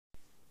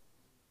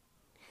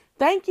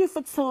Thank you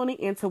for tuning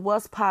into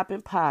What's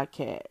Poppin'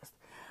 podcast.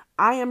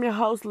 I am your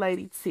host,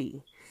 Lady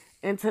T,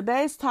 and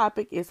today's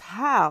topic is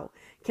how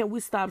can we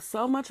stop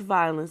so much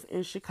violence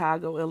in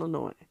Chicago,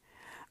 Illinois?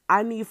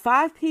 I need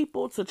 5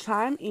 people to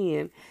chime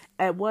in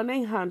at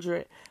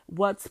 1-800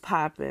 What's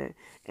Poppin'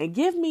 and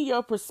give me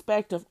your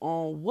perspective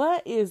on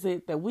what is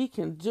it that we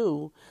can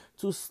do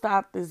to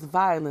stop this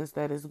violence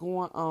that is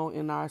going on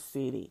in our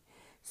city.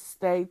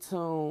 Stay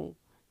tuned.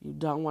 You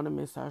don't want to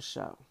miss our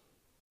show.